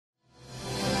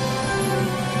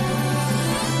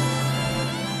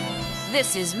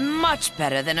This is much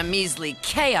better than a measly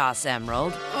Chaos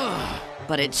Emerald. Ugh,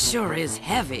 but it sure is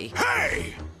heavy.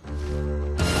 Hey!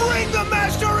 Bring the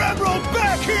Master Emerald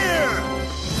back here!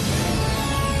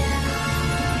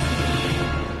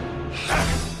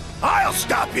 I'll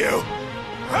stop you!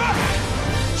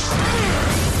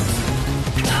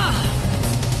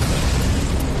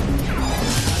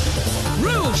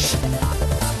 Rouge!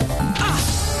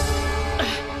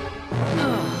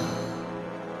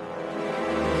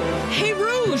 Hey,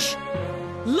 Rouge!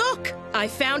 Look! I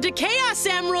found a Chaos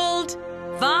Emerald!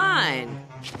 Fine.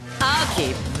 I'll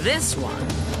keep this one.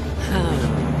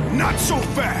 Not so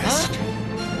fast!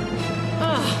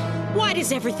 Why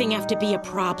does everything have to be a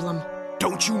problem?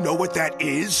 Don't you know what that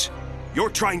is? You're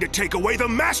trying to take away the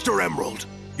Master Emerald!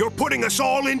 You're putting us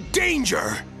all in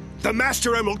danger! The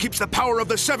Master Emerald keeps the power of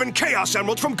the 7 Chaos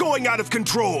Emeralds from going out of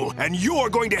control, and you're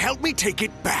going to help me take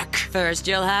it back. First,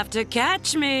 you'll have to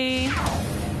catch me.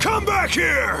 Come back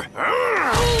here!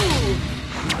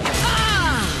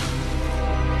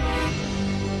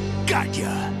 Got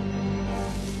ya!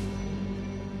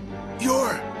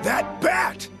 You're that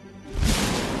bat!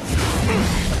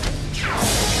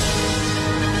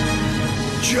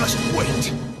 Just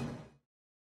wait.